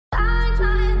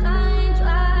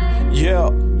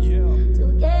Yeah.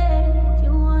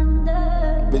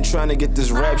 Been trying to get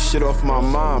this rap shit off my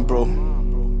mind, bro.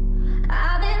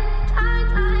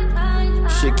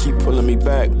 Shit keep pulling me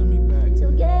back.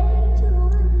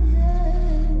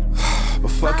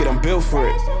 But fuck it, I'm built for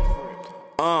it.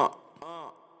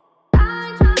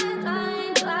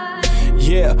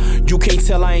 Yeah, you can't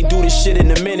tell I ain't do this shit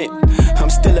in a minute. I'm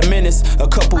still a menace, a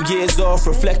couple years off,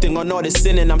 reflecting on all the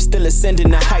sinning. I'm still ascending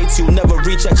the heights you'll never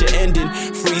reach at your ending.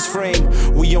 Freeze frame,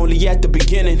 we only at the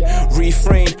beginning.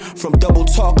 Refrain from double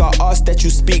talk, I ask that you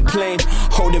speak plain.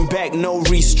 Holding back, no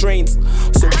restraints.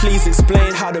 So please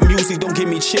explain how the music don't give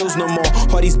me chills no more.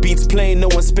 All these beats plain, no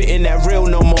one spitting that real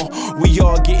no more. We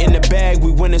all get in the bag,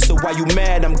 we winning, so why you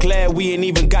mad? I'm glad we ain't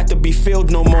even got to be filled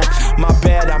no more. My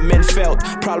bad, I meant felt.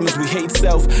 Problems we hate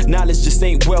self. Knowledge just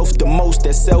ain't wealth. The most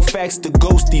that sell facts to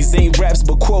ghosts. These ain't raps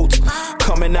but quotes.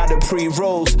 Coming out of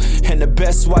pre-rolls. And the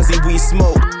best Swazi we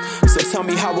smoke. So tell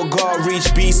me how a god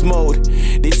reach beast mode.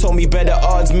 They told me better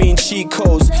odds mean cheat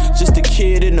codes. Just a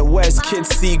kid in the west, kids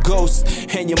see ghosts.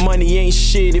 And your money ain't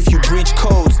shit if you breach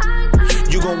codes.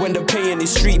 You gon' end up paying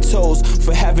these street tolls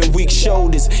for having weak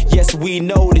shoulders. Yes, we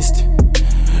noticed.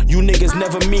 You niggas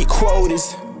never meet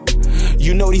quotas.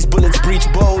 You know these bullets breach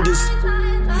boulders.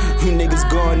 You niggas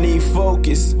gon' need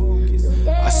focus.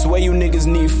 I swear you niggas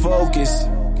need focus.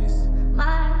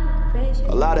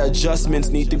 A lot of adjustments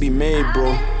need to be made,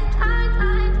 bro.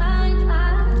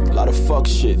 A lot of fuck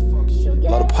shit. A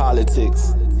lot of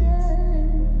politics.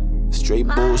 Straight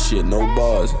bullshit, no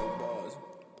bars.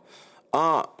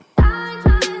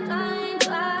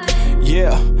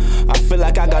 Yeah, I feel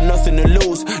like I got nothing to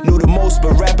lose. Knew the most,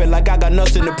 but rapping like I got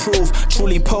nothing to prove.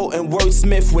 Truly potent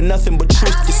wordsmith with nothing but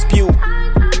truth to spew.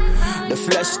 The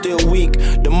flesh still weak,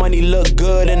 the money look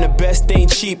good and the best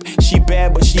ain't cheap. She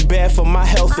bad, but she bad for my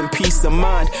health and peace of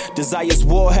mind. Desires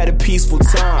war, had a peaceful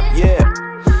time, yeah.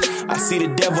 I see the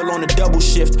devil on a double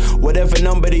shift. Whatever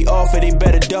number they offer, they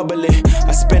better double it.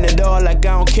 I spend it all like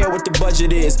I don't care what the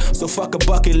budget is. So fuck a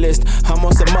bucket list, I'm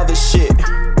on some other shit.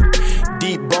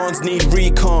 Deep bonds need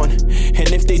recon,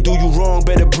 and if they do you wrong,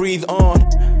 better breathe on.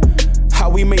 How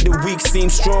we make the weak seem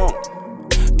strong.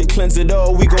 To cleanse it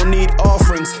all, we gon' need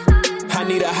offerings. I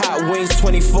need a Hotwings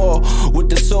 24 with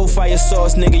the soul fire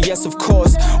sauce, nigga, yes of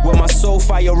course. When my soul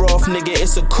fire off, nigga,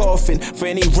 it's a coffin. For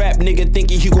any rap nigga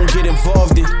thinking he gon' get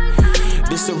involved in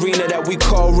this arena that we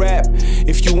call rap.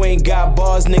 If you ain't got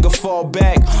bars, nigga, fall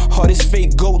back. All this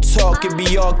fake goat talk, it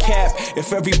be all cap.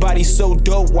 If everybody's so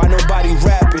dope, why nobody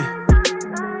rapping?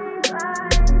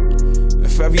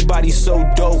 If everybody's so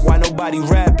dope, why nobody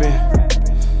rapping?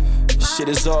 Shit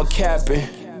is all capping.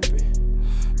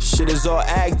 Shit is all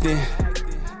acting.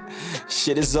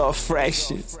 Shit is all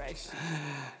fraction.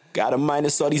 Gotta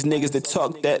minus all these niggas that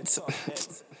talk that.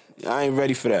 I ain't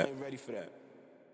ready for that.